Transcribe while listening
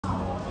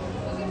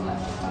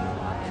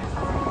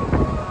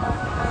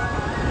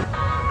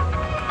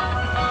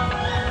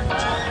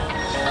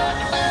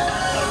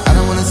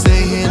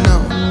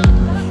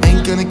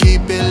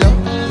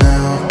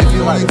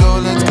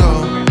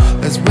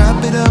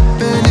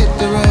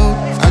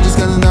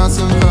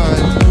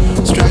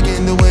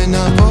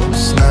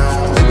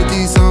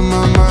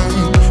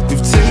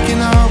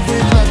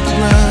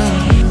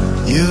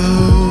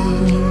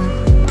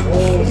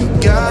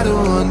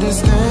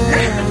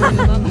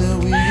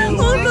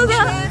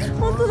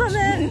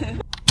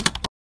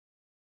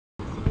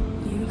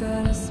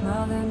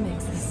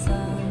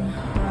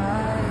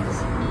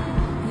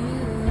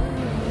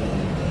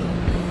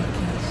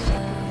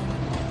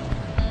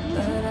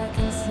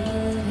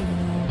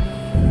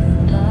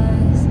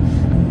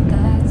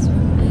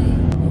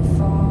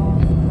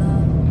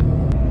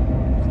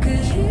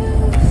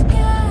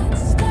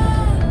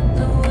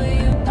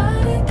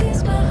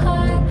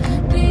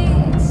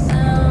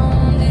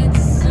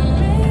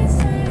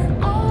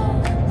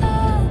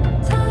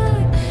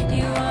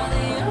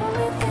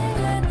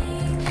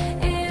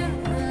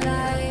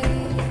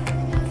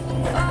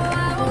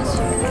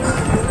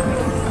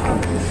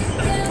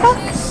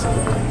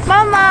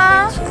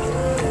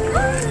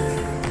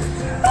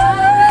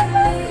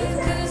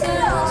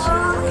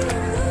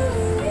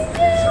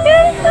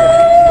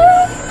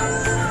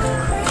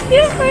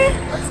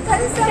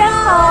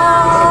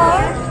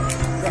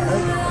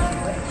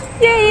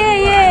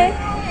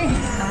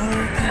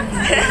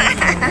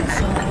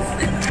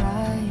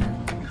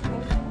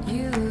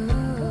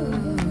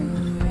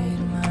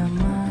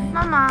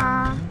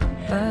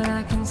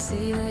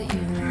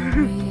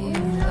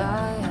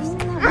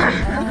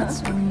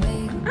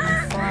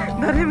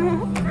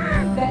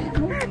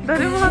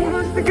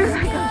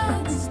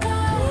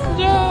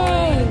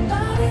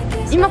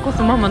今こ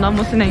そママ何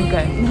もしないん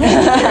かい。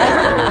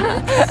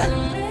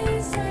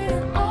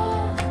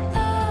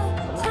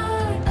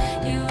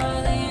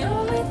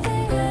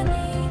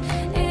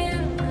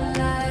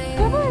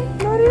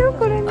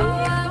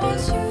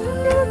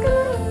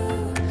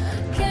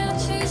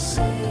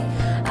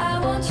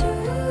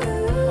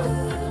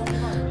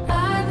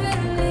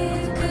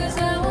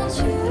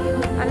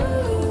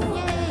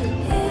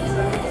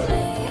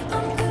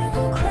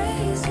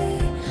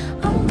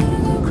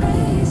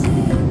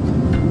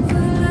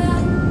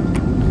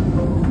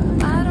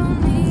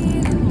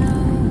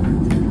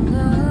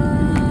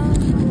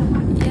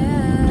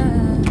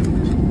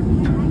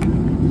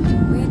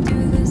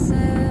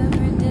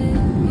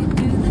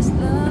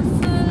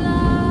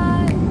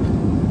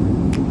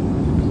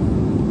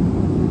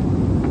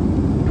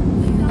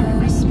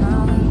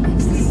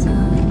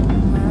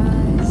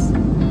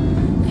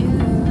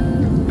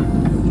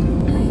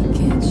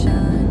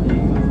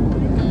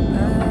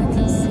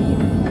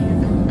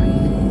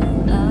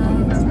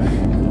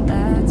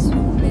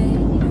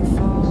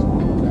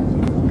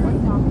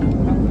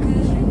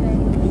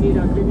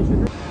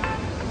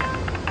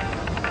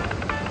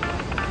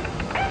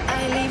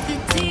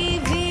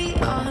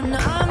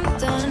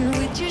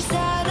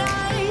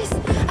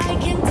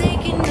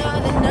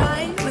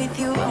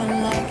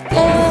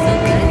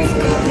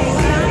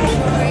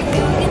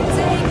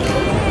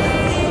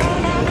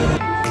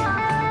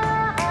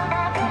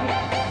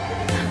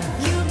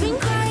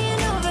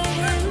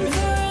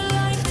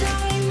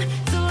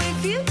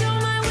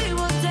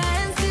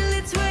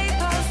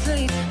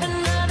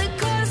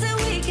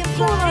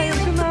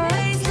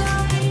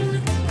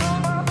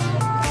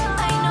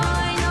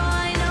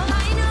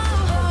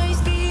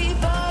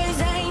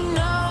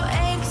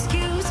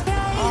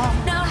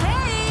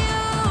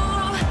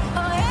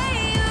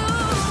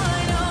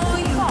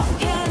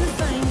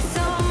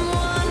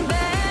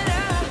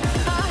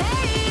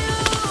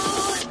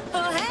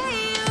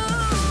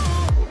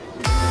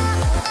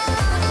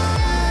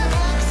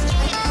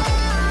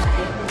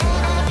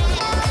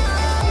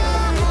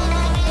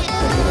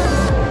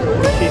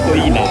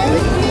いいな。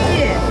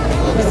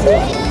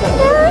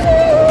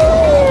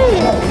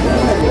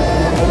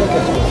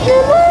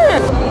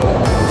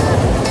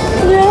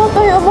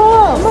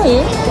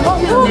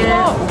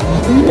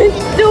めっ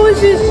ちゃ美味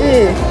しいし、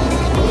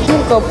な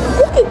んか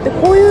ポキって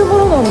こういうも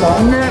のなんだ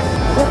ね。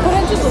これ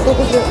ちょっと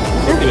特殊。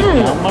普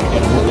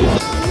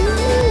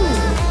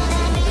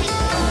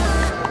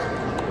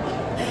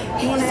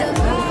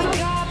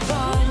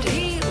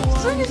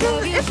通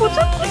にポチャ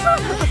ッコサー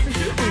ビス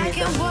って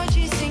かわいい。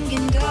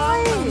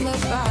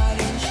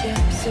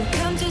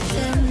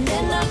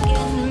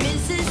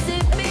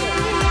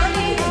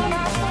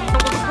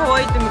可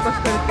愛いって昔か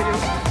ら言ってるよ。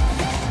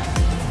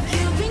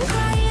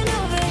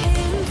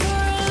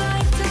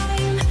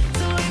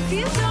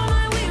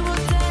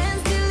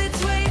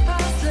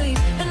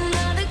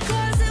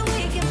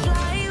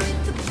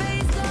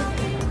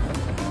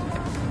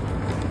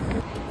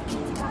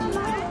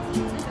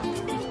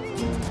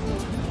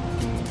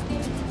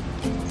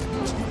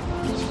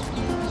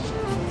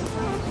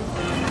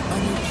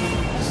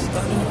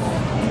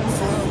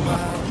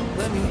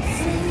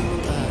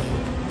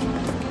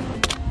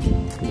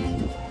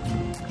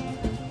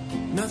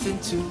Nothing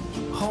to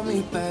hold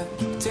me back.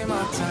 Take my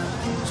time,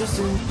 just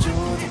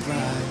enjoy the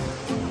ride.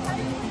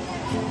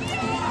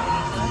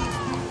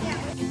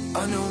 A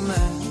new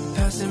man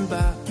passing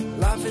by.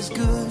 Life is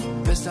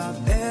good, best I've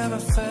ever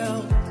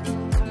felt.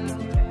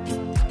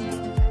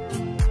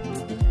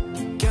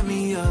 Get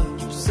me up,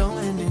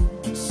 somewhere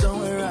new,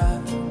 somewhere I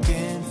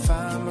can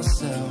find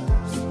myself.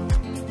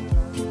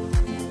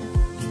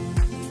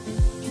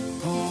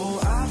 Oh,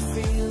 I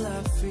feel.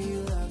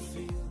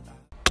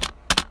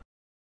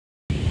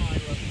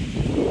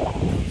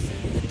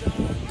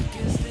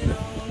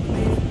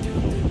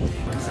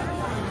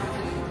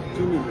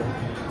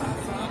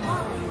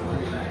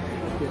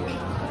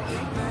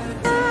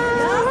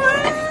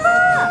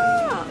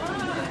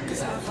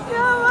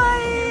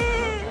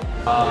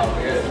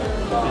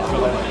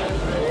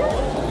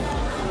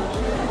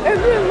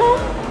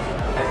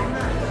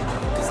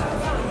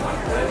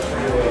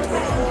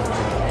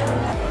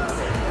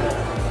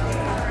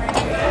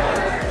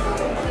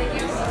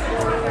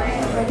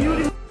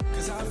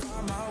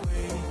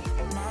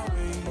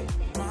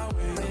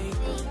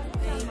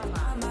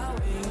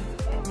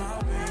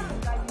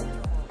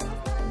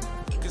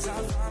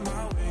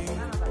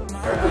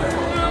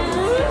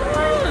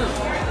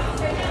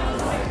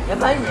や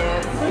ばいね。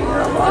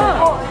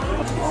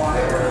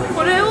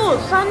これを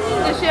3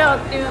人でシェアっ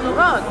ていうの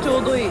がちょ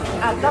うどいい。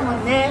あ、多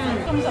分ね。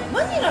でもさ、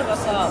バニラが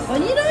さ、バ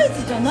ニラアイ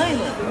スじゃない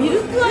の。ミ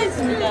ルクアイ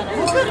スみたいな。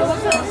わかるわか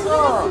る。それが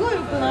すごい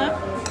良くない？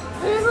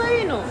それが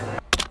いいの。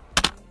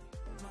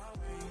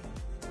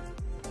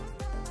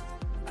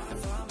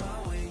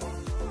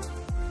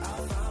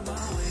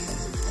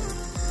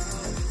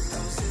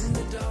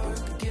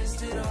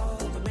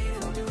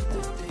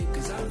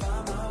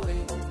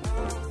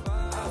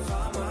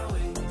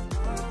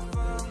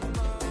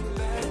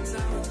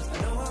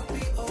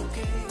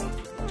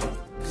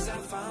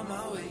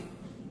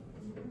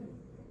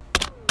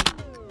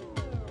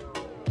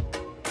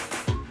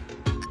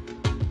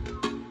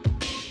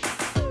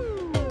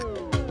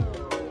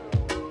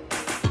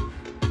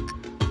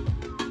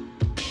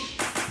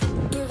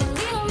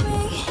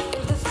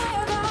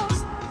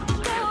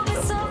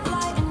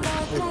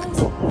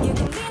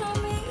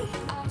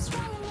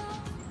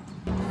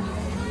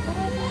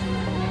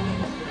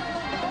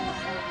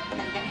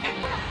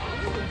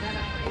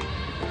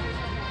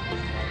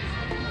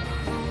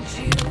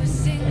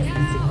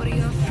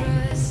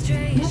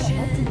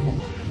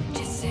concentration.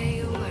 Just say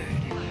a word.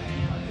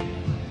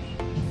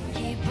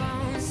 Keep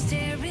on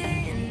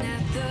staring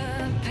at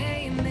the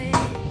pavement.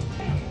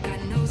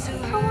 God knows who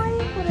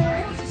hurt.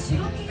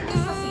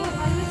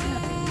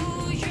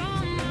 Ooh,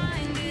 your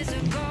mind is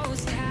a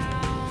ghost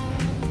town.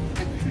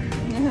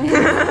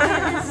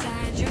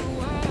 Inside your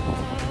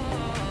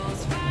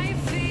walls, 5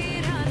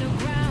 feet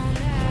underground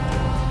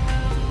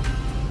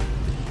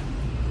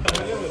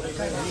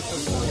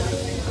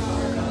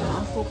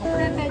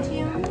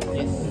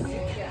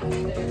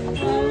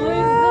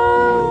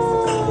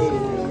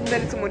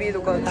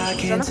I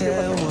can't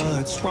tell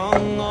what's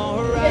wrong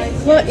or right.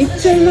 わ、行っ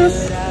ちゃいま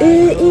す。い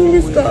いん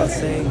ですか。All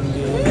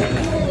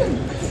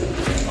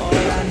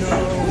I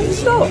know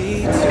is you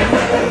need to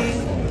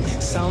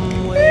be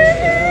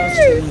somewhere else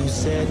to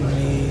set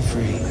me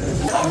free.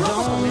 I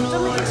don't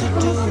know what to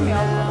do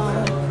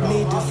now.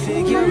 Need to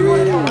figure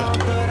it out,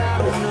 but I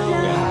don't know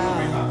how.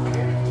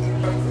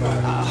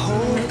 I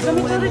hope the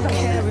wind will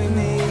carry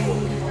me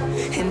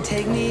and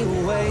take me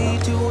away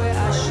to where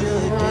I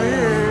should be.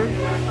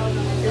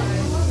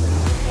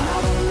 I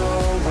don't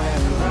know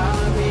where I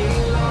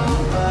belong,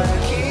 but I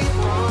keep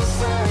on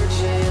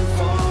searching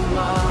for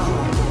my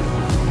home.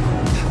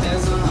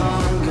 There's a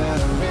hunger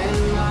in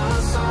my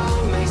soul,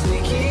 makes me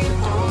keep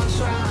on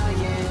trying.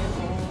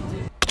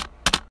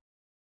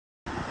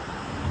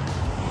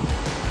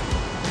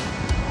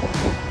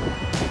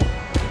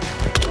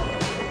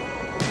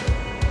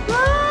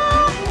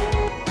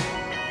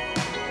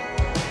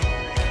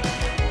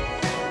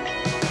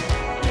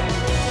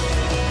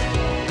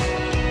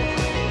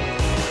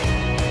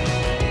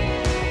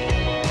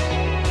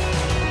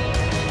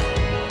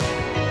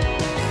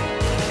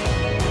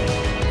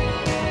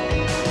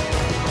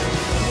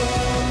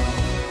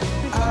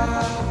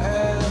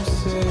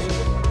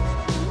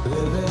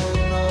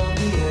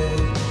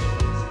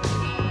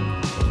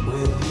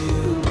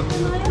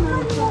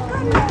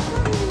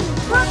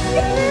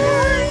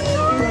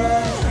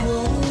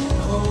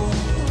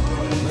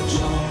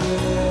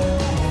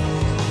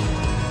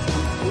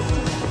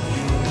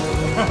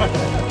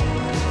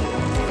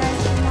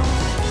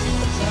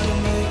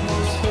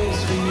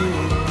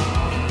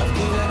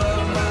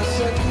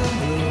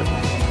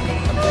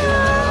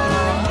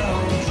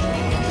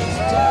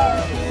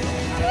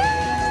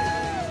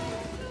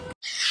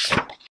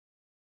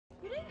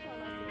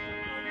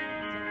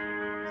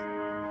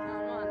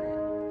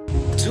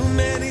 Too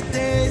many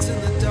days in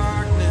the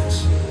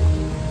darkness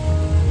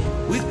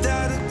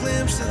without a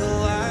glimpse of the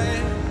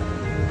light.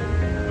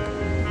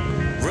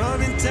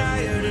 Running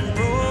tired and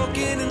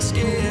broken and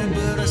scared,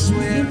 but I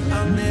swear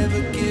I'll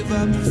never give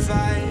up the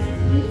fight.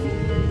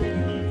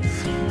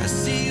 I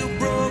see you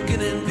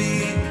broken and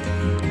beat,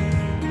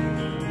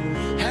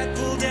 head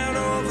pulled down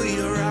over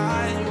your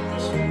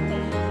eyes.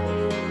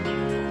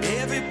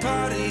 Every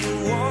part of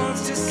you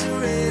wants to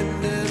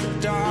surrender,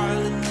 but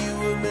darling, you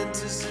were meant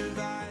to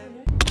survive.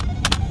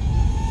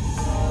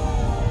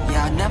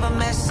 Yeah, I never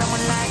met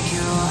someone like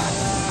you.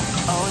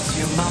 Oh, it's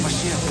your mama,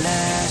 she a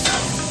blast.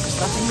 There's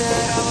nothing that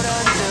I would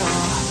undo.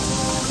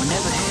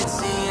 Whenever hit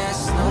CS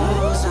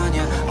snooze on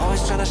you,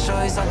 always tryna show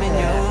you something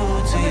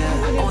new to you.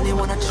 Only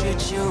wanna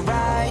treat you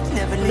right,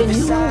 never leave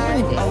your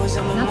side. Always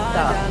on my mind,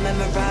 I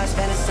memorize,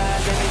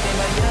 fantasize everything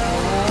but you.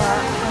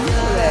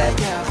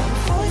 Yeah, yeah.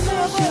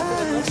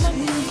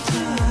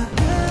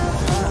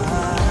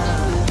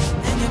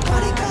 And your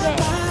body got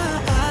my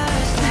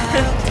eyes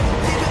now.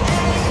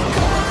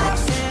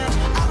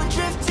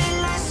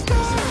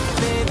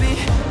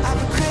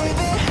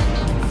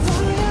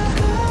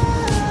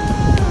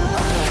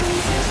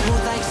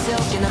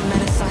 And I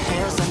met inside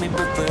hands, let me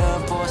breathe real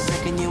for a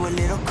second. You a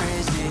little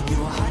crazy, you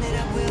a hundred I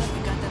will.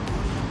 You got that.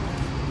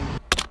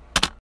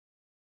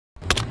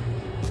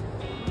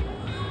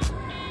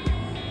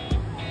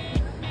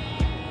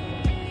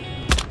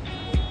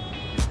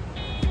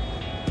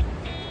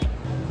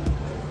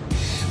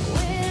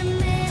 Wait a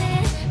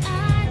minute, I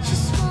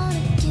just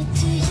wanna get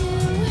to you.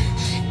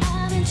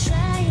 I've been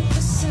trying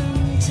for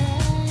some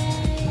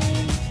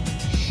time,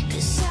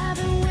 'cause I've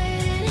been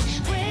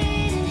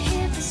waiting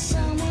here for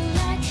someone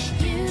like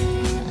you.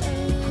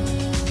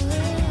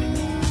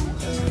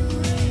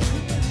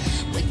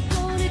 We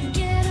go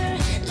together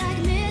like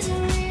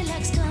misery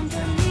likes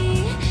company,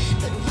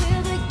 but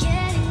we'll be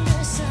getting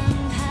there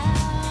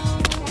somehow.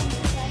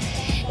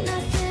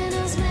 Nothing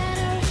else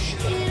matters,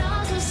 it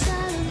all comes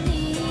down to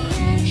me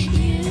and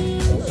you.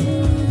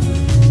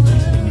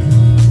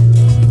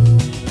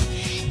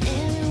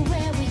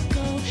 Everywhere we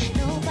go,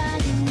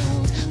 nobody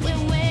knows.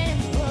 We're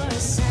waiting for a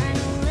sign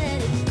to let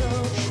it go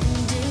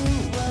and do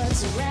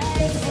what's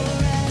right for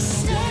us.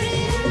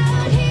 Started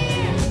out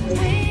here,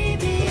 way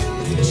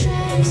beyond the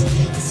tracks.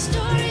 The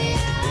story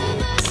of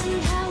us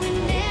and how we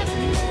never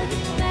look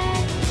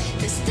back.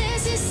 'Cause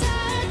this is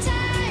our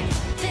time,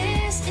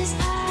 this is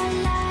our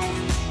life.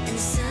 And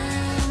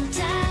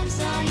sometimes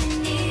all you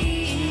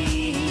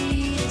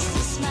need is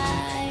to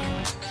smile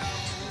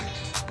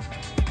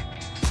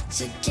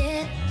to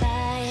get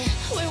by.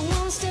 We're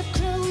one step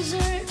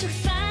closer to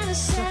find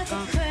ourselves a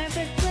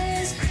perfect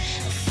place.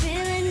 A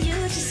feeling you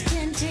just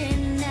can't deny.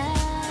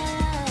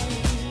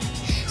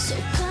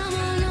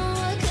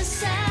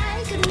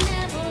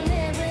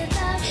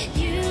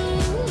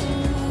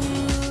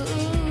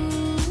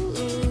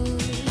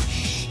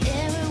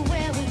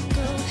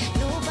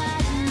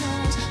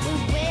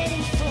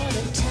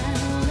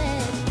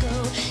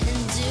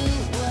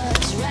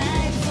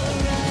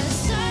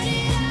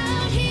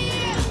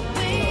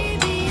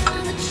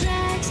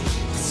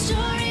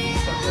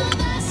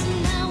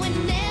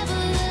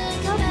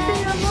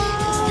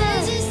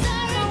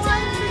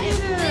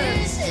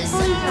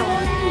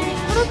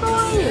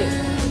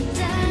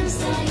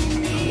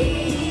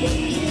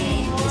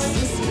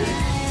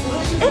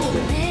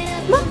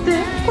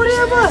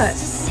 やばい。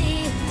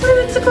これ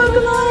めっちゃ可愛くな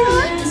い？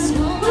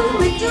これも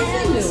めっちゃ安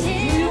いんだよ。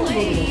14ドル。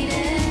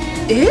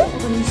え？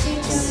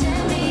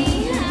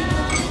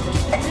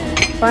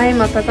バイ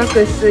マ高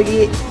くしす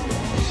ぎ。今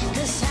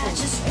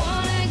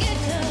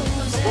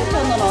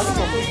度ならあるか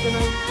も。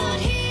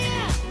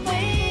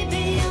Way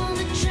beyond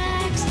the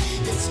tracks,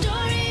 the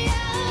story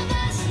of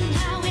us and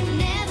how we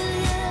never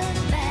look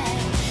back.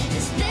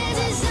 This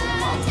is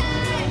our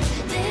time,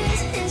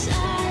 this is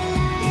our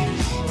life,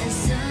 and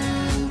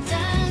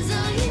sometimes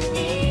all you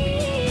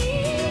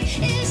need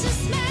is a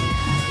smile.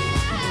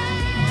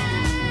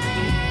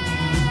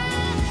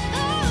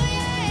 Oh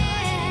yeah,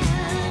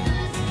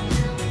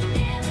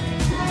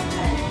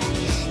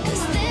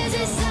 'cause this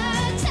is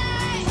our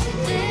time,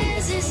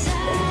 this is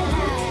our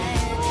life.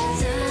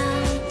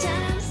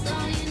 Sometimes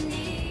all you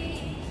need.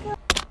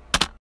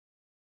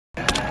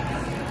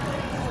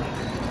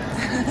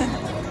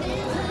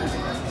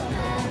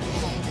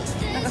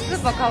 なんかスー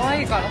パー可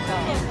愛いからさ。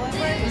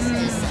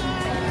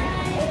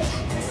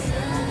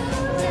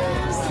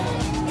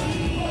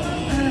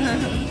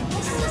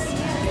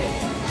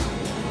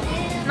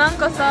なん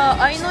かさ、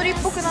相乗りっ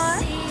ぽくな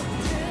い？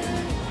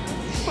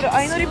これ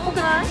相乗りっぽく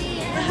ない？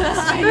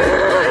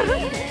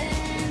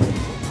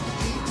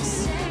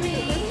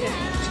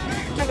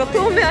なんか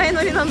透明相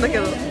乗りなんだけ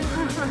ど。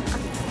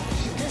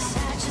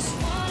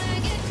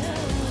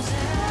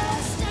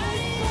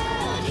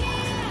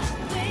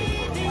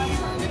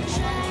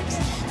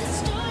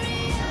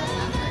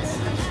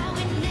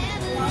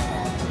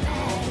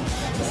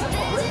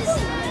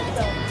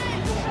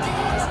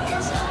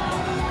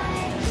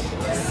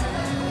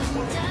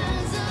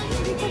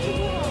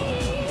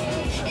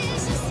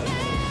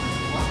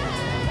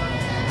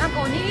なん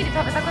かおにぎり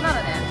食べたくなる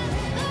ね。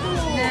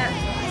ね。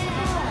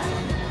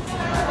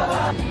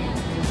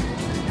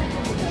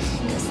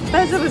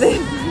大丈夫で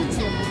す。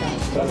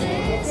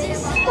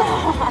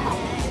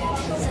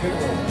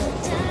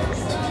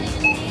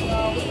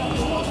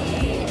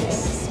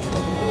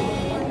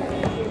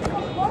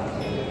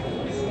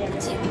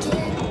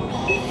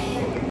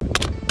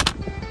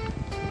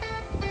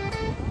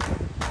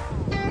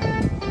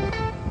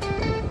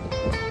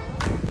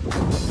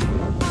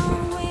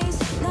Always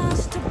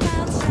lost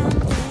about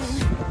something.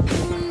 Who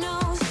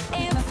knows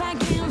if I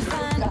can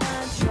find a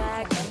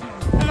track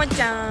もも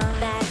ちゃん。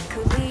 that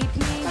could lead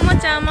me もも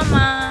ちゃんマ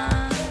マ。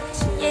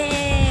イエ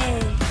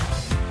ーイ。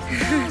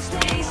 those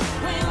days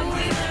when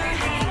we were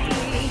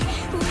happy.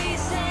 We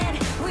said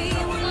we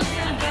would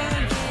never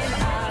give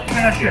up.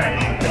 話や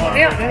い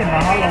や、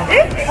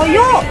早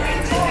っ。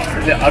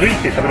で歩い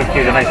て食べる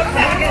系じゃないです。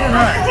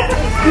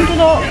本当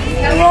だ。う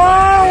わ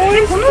ー、美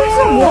味しそう。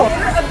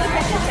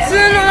普通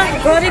のなんか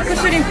ガーリック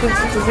シュリンプと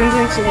全然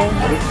違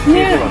う。ね。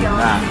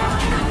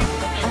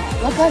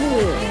わかる。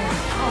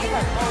あーち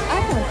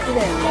ゃん好き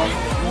だよね。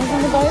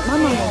マ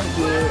マも好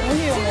き。美味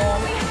しいよね。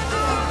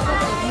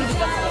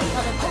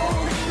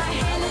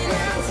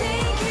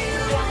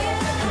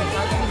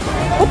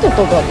ポテト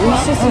が美味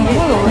しすぎる。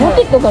ポ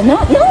テトがな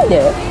んで？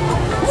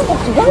なんか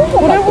違うのか。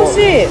これ欲し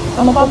い。あ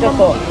のポテ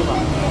ト。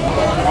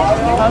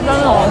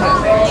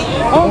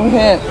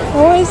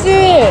おいしい。おいしい。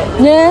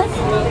ね。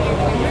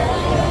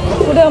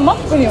これはマッ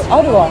クに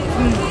あるわ。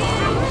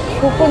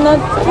ココナッ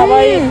ツか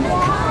わいい。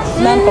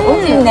なんか美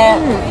味しいね。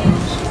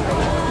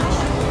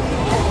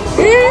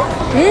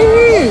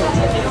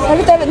タ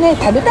ルタルね、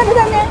タルタル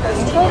だね。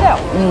そうだよ。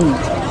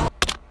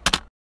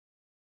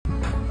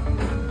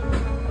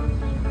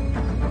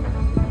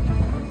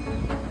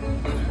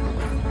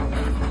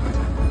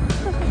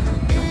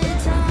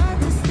It's hard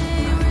to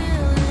stay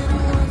real in a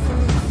world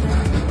full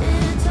of fake.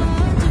 It's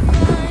hard to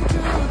find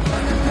truth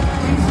when the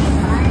lies are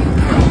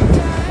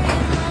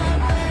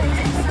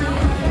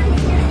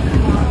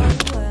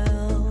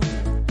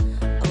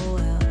oh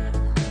well.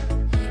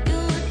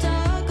 You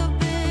talk a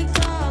big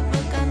talk,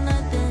 but got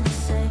nothing to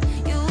say.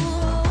 You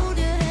hold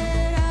your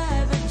head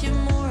high, but your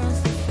morals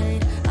they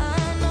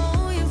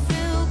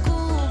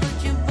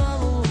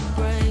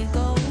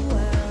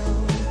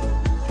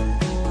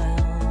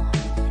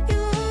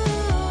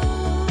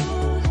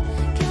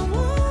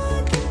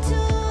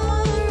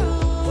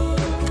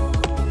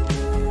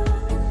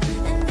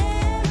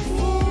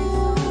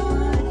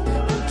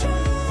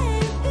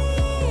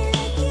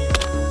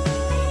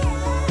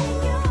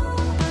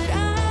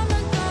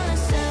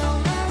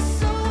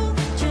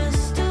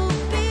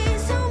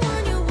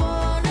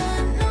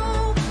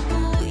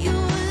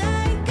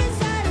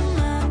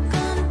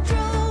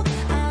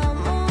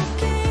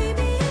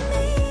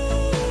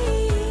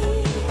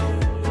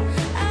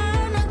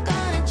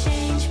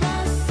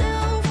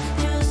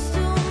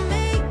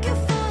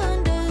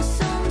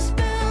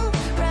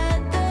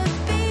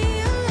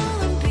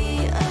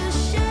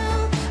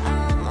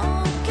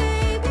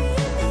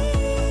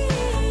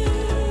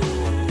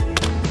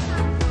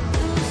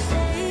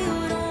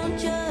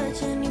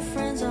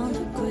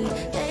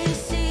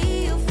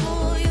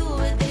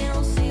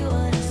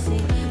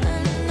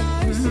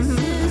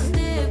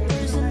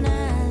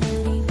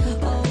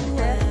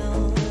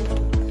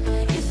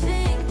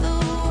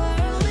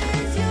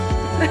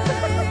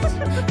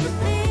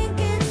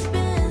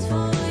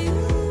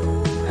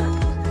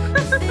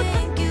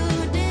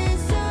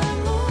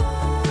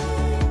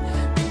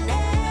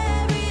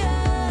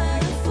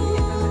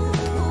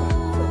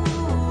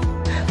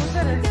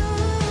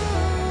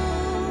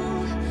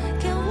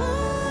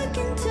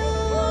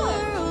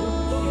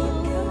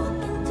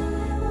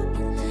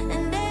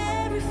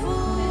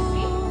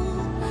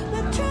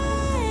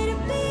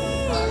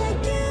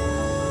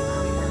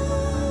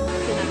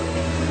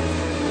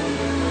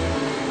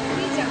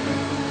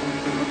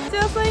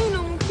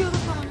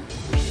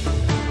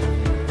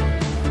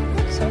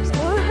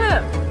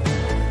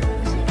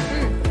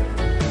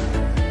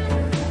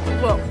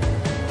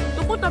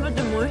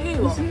美味しい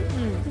わ。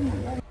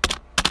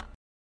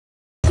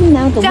いい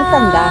なと思った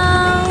んだ。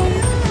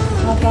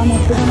パーカー持っ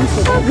てかなく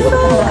て。たくさ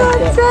ん買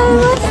っちゃい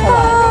ました。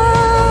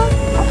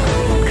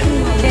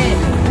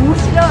面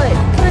白い。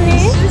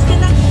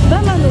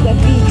ママのがピ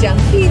ーちゃん、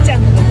ピーちゃ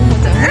んのがモモ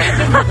ちゃん、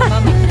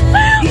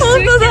本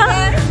当だ、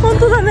本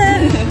当だ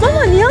ね。マ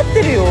マ似合っ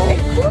てるよ。本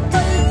当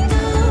に。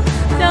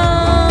じゃ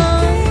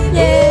ーん。イ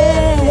エ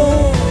ー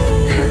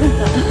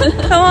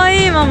イ。可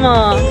愛いマ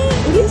マ。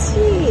嬉し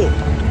い。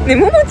ね、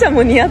ももちゃん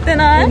も似合って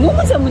ない？モ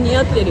モちゃんも似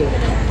合ってる。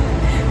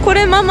こ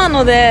れママ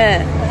の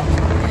で、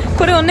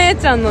これお姉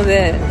ちゃんの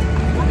で、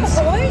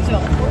可愛いじゃ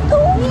ん。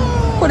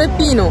これ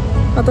P の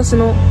私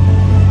の。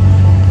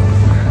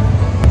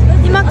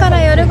今か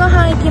ら夜ご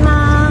飯行き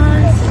ま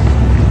す。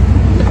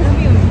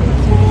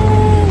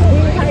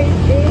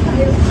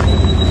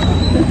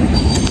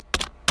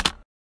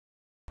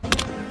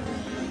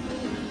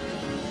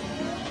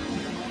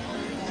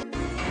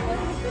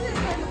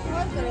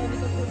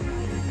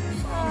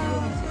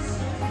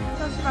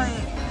確かに。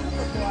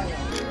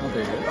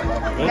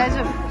大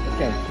丈夫。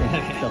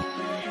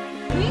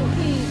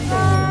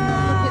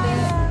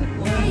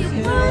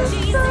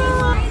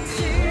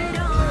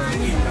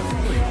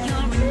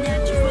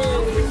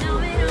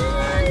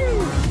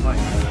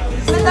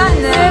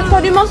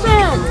足りません。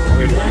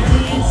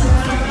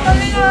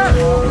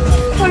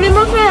足りま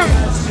せん。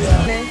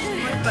ね。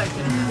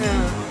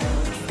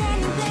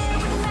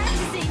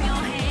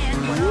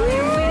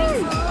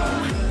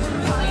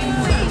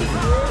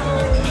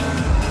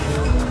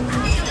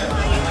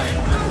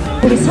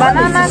バ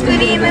ナナク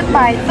リーム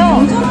パイと。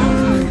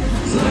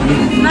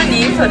何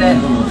それ？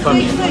コ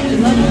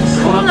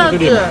コナッツ。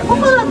コ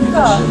コナッツか。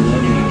ス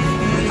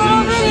トロ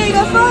ベリーが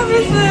サービ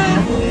ス。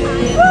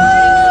わ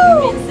ー。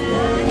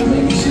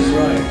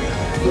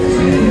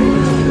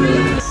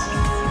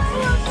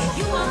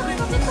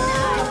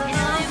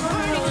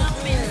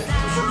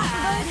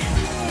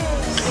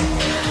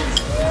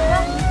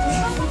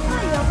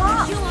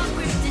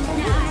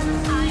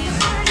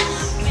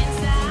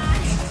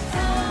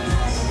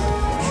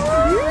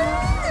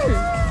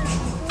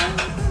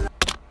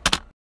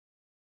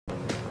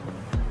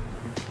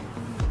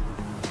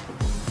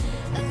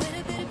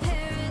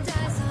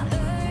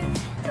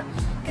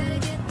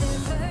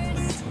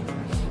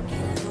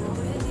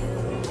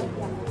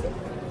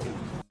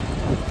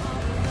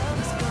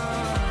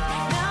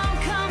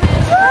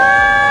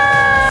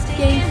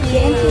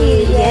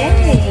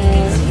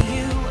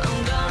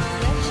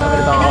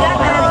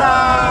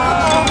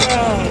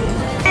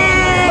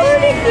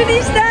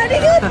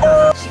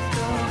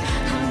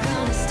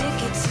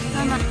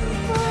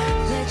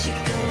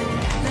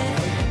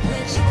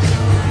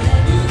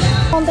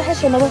ポンと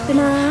箸を登って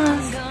ま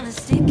す。